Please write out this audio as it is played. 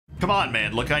Come on,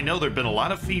 man. Look, I know there've been a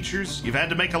lot of features. You've had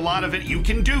to make a lot of it. You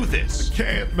can do this. I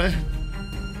can't, man.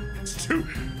 It's too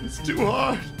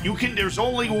hard. You can, there's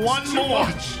only one more.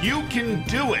 You can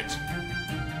do it.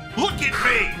 Look at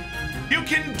me. You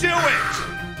can do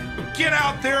it. Get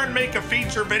out there and make a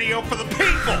feature video for the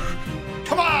people.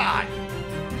 Come on.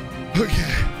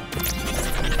 Okay.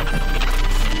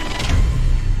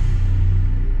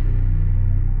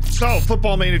 So,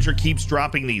 Football Manager keeps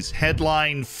dropping these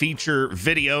headline feature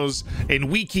videos, and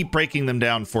we keep breaking them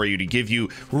down for you to give you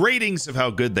ratings of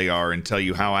how good they are and tell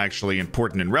you how actually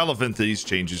important and relevant these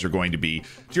changes are going to be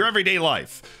to your everyday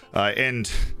life.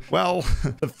 Well,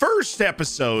 the first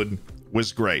episode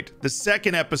was great. The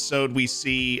second episode, we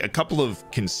see a couple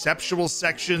of conceptual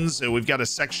sections. We've got a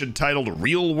section titled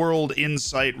Real World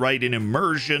Insight, right, in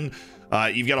Immersion.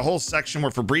 You've got a whole section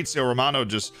where Fabrizio Romano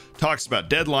just talks about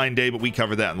Deadline Day, but we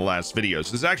covered that in the last video.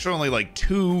 So there's actually only like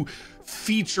 2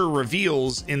 feature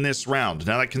reveals in this round.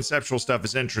 Now, that conceptual stuff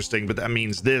is interesting, but that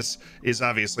means this is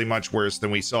obviously much worse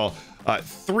than we saw.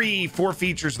 4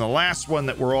 features in the last one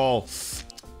that were all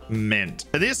meant.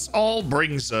 This all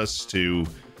brings us to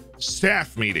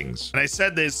staff meetings. And I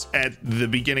said this at the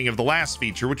beginning of the last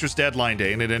feature, which was Deadline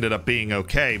Day, and it ended up being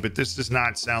okay, but this does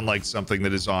not sound like something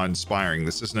that is awe-inspiring.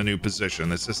 This isn't a new position.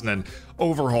 This isn't an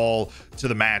overhaul to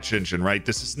the match engine, right?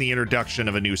 This isn't the introduction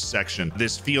of a new section.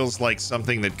 This feels like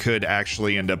something that could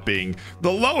actually end up being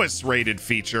the lowest rated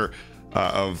feature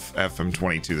of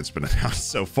FM22 that's been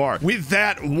announced so far. With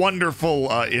that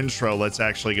wonderful intro, let's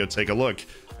actually go take a look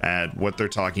at what they're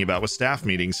talking about with staff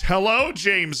meetings. Hello,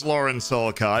 James Lawrence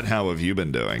Olcott. How have you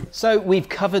been doing? So we've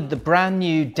covered the brand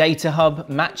new Data Hub,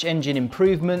 match engine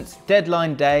improvements,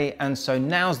 Deadline Day, and so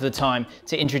now's the time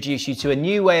to introduce you to a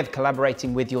new way of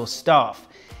collaborating with your staff.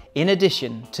 In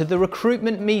addition to the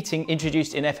recruitment meeting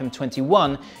introduced in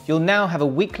FM21, you'll now have a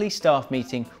weekly staff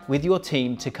meeting with your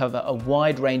team to cover a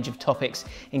wide range of topics,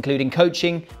 including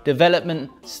coaching, development,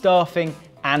 staffing,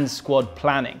 and squad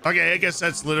planning. Okay, I guess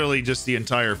that's literally just the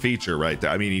entire feature right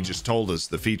there. I mean, he just told us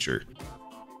the feature.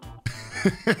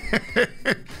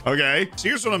 Okay, so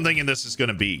here's what I'm thinking this is going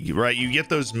to be, right? You get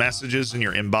those messages in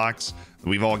your inbox.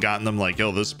 We've all gotten them like,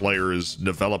 oh, this player is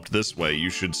developed this way.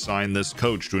 You should sign this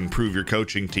coach to improve your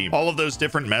coaching team. All of those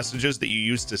different messages that you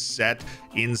use to set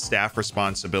in staff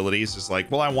responsibilities is like,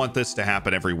 well, I want this to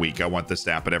happen every week. I want this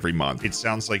to happen every month. It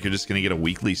sounds like you're just going to get a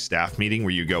weekly staff meeting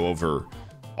where you go over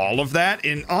all of that.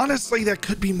 And honestly, that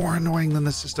could be more annoying than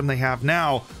the system they have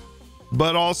now,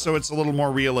 but also it's a little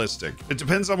more realistic. It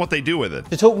depends on what they do with it.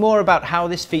 To talk more about how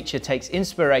this feature takes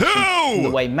inspiration from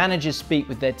the way managers speak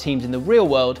with their teams in the real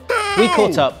world, we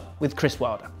caught up with Chris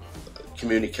Wilder.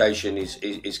 Communication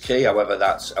is key, however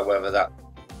that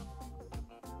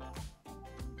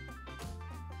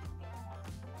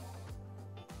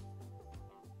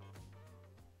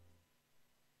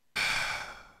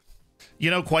You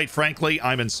know, quite frankly,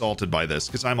 I'm insulted by this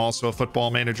because I'm also a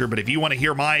football manager. But if you want to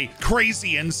hear my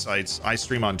crazy insights, I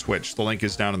stream on Twitch. The link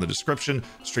is down in the description.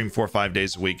 Stream 4 or 5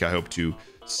 days a week. I hope to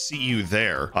see you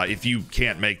there. If you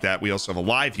can't make that, we also have a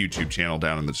live YouTube channel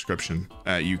down in the description.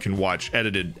 You can watch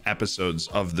edited episodes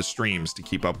of the streams to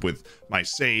keep up with my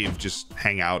save. Just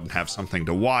hang out and have something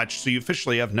to watch. So you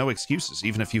officially have no excuses,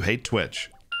 even if you hate Twitch.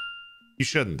 You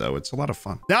shouldn't, though. It's a lot of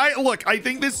fun. Now, look, I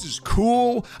think this is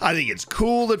cool. I think it's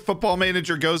cool that Football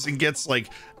Manager goes and gets like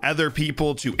other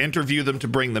people to interview them to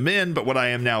bring them in. But what I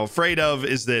am now afraid of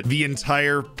is that the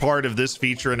entire part of this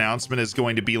feature announcement is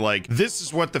going to be like, this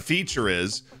is what the feature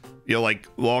is. You know, like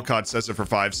Walcott says it for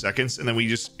 5 seconds, and then we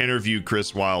just interview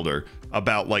Chris Wilder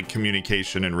about like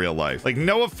communication in real life. Like,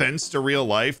 no offense to real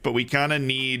life, but we kind of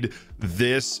need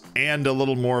this and a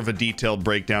little more of a detailed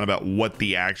breakdown about what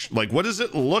the action, like, what does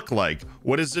it look like?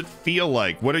 What does it feel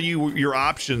like? What are your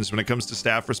options when it comes to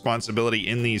staff responsibility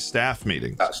in these staff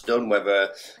meetings? That's done, whether,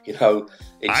 you know,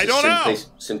 it's I don't know.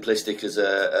 Simplistic as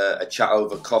a chat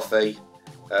over coffee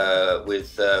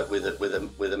with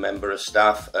a member of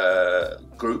staff,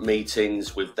 group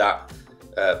meetings with that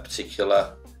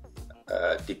particular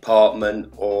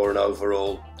department, or an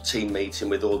overall team meeting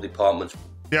with all departments.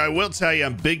 Yeah, I will tell you,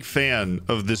 I'm a big fan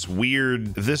of this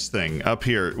thing up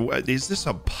here. Is this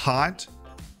a pot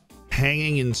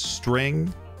hanging in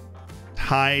string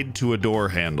tied to a door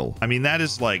handle? I mean, that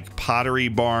is like Pottery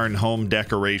Barn home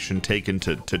decoration taken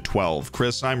to 12.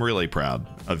 Chris, I'm really proud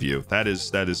of you. That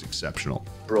is exceptional.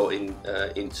 Brought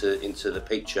into the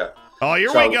picture. Oh,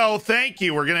 here we go. Thank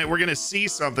you. We're gonna see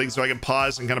something so I can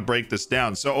pause and kind of break this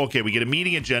down. So, okay, we get a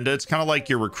meeting agenda. It's kind of like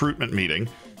your recruitment meeting,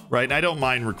 right? And I don't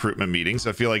mind recruitment meetings.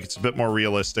 I feel like it's a bit more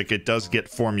realistic. It does get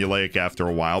formulaic after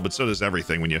a while, but so does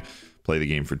everything when you play the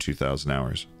game for 2,000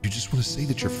 hours. You just want to say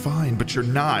that you're fine, but you're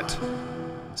not.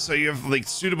 So you have like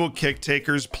suitable kick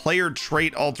takers, player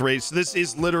trait alterations. This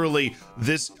is literally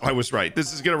this. I was right.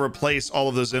 This is going to replace all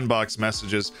of those inbox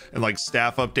messages and like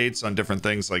staff updates on different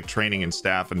things like training and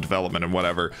staff and development and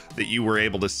whatever that you were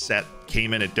able to set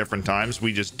came in at different times.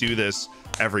 We just do this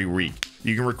every week.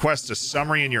 You can request a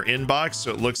summary in your inbox,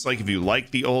 so it looks like if you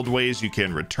like the old ways, you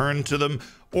can return to them,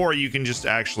 or you can just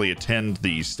actually attend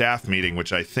the staff meeting,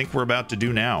 which I think we're about to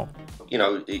do now. You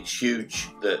know, it's huge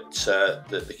that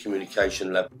that the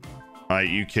communication level.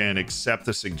 You can accept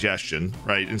the suggestion,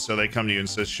 right? And so they come to you and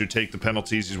says, should take the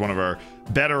penalties. He's one of our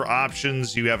better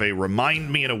options. You have a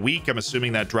remind me in a week. I'm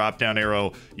assuming that drop down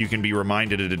arrow, you can be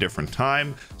reminded at a different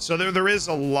time. So there is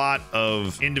a lot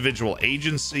of individual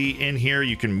agency in here.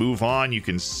 You can move on. You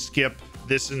can skip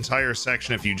this entire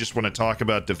section if you just want to talk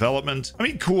about development. I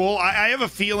mean, cool. I have a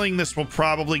feeling this will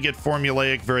probably get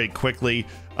formulaic very quickly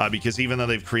because even though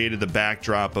they've created the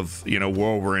backdrop of, you know,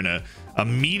 whoa, we're in a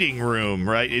meeting room,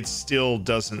 right? It still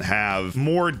doesn't have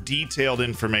more detailed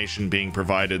information being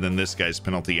provided than this guy's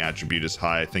penalty attribute is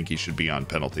high. I think he should be on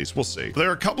penalties. We'll see. There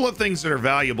are a couple of things that are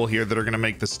valuable here that are going to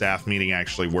make the staff meeting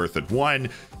actually worth it. One,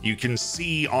 you can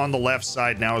see on the left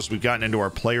side now, as we've gotten into our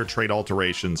player trait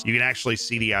alterations, you can actually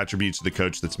see the attributes of the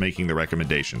coach that's making the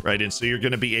recommendation, right? And so you're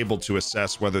going to be able to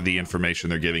assess whether the information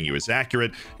they're giving you is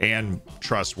accurate and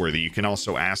trustworthy. You can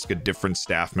also ask a different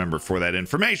staff member for that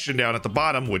information down at the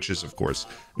bottom, which is, of course,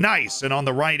 nice. And on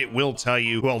the right, it will tell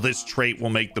you, well, this trait will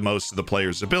make the most of the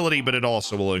player's ability, but it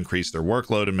also will increase their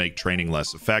workload and make training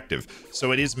less effective.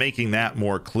 So it is making that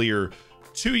more clear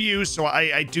to you. So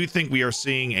I do think we are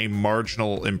seeing a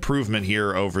marginal improvement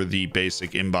here over the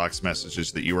basic inbox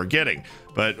messages that you are getting,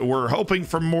 but we're hoping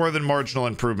for more than marginal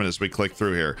improvement as we click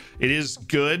through here. It is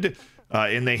good.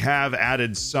 And they have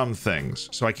added some things,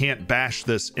 so I can't bash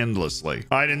this endlessly.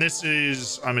 All right, and this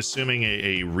is, I'm assuming,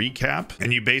 a recap.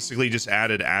 And you basically just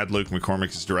added add Luke McCormick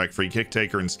as direct free kick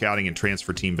taker, and scouting and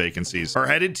transfer team vacancies are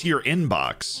added to your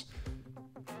inbox.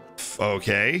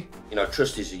 Okay. You know,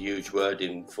 trust is a huge word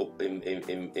in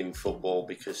football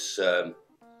because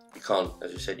you can't,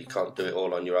 as I said, you can't do it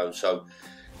all on your own. So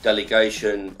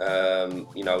delegation,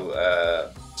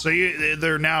 so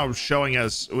they're now showing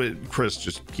us, Chris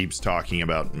just keeps talking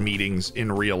about meetings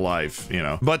in real life, you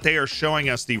know, but they are showing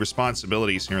us the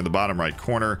responsibilities here in the bottom right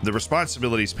corner. The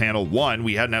responsibilities panel, one,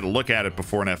 we hadn't had a look at it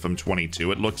before in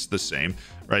FM22. It looks the same,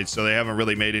 right? So they haven't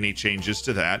really made any changes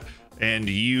to that. And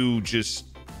you just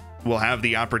will have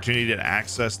the opportunity to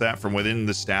access that from within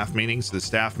the staff meetings. The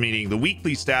staff meeting, the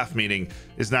weekly staff meeting,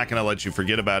 is not going to let you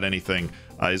forget about anything.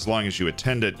 As long as you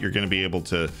attend it, you're going to be able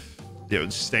to, you know,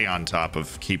 stay on top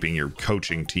of keeping your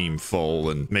coaching team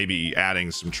full and maybe adding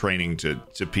some training to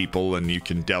people, and you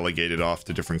can delegate it off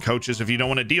to different coaches if you don't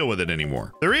want to deal with it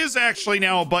anymore. There is actually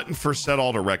now a button for set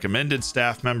all to recommended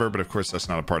staff member, but of course that's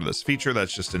not a part of this feature.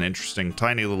 That's just an interesting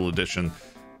tiny little addition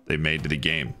they made to the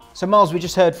game. So Miles, we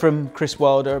just heard from Chris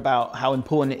Wilder about how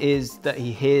important it is that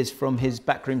he hears from his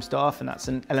backroom staff, and that's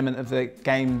an element of the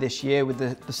game this year with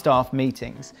the staff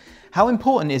meetings. How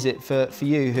important is it for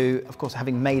you, who, of course,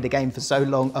 having made a game for so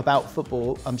long about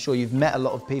football, I'm sure you've met a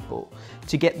lot of people,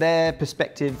 to get their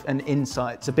perspective and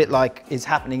insights, a bit like is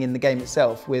happening in the game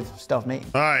itself with staff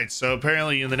meetings? All right, so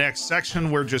apparently in the next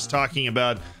section, we're just talking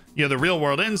about, you know, the real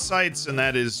world insights, and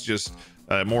that is just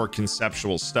more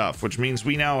conceptual stuff, which means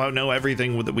we now know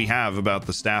everything that we have about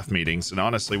the staff meetings. And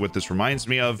honestly, what this reminds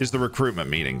me of is the recruitment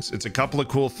meetings. It's a couple of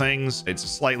cool things. It's a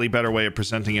slightly better way of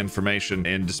presenting information.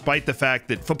 And despite the fact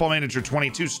that Football Manager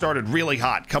 22 started really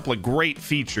hot, couple of great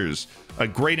features,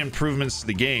 great improvements to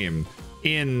the game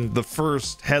in the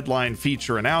first headline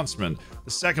feature announcement,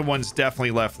 the second one's definitely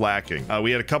left lacking.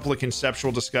 We had a couple of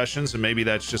conceptual discussions, and maybe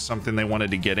that's just something they wanted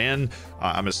to get in.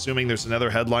 I'm assuming there's another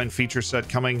headline feature set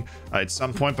coming at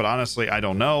some point, but honestly, I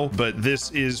don't know. But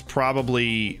this is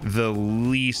probably the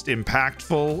least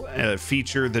impactful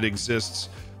feature that exists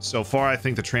so far. I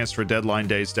think the transfer deadline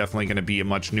day is definitely going to be a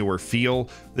much newer feel.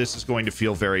 This is going to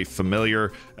feel very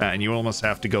familiar, and you almost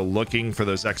have to go looking for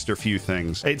those extra few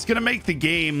things. It's going to make the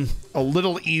game a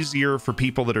little easier for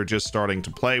people that are just starting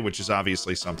to play, which is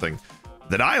obviously something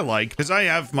that I like, because I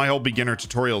have my whole beginner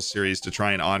tutorial series to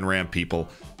try and on-ramp people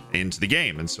into the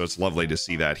game, and so it's lovely to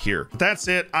see that here. That's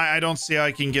it. I don't see how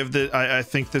I can give the... I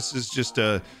think this is just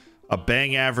a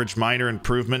bang average minor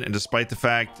improvement, and despite the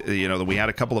fact, you know, that we had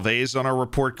a couple of A's on our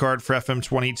report card for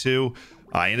FM22,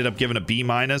 I ended up giving a B-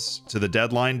 to the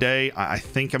deadline day. I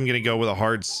think I'm going to go with a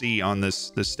hard C on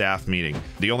this staff meeting.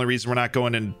 The only reason we're not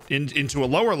going into a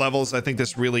lower level is I think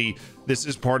this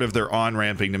is part of their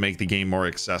on-ramping to make the game more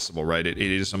accessible, right? It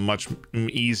is a much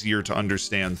easier to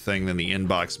understand thing than the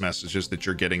inbox messages that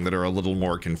you're getting that are a little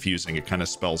more confusing. It kind of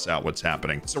spells out what's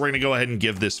happening. So we're going to go ahead and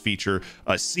give this feature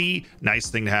a C. Nice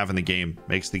thing to have in the game,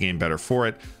 makes the game better for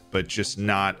it, but just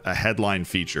not a headline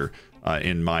feature.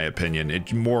 In my opinion,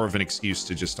 it's more of an excuse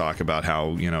to just talk about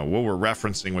how, you know, well, we're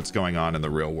referencing what's going on in the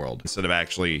real world instead of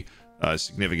actually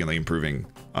significantly improving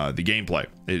the gameplay.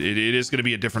 It is going to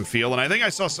be a different feel. And I think I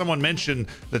saw someone mention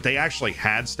that they actually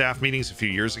had staff meetings a few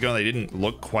years ago. They didn't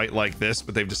look quite like this,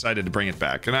 but they've decided to bring it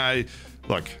back. And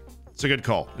look, it's a good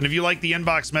call. And if you like the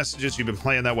inbox messages, you've been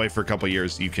playing that way for a couple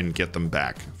years, you can get them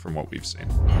back from what we've seen.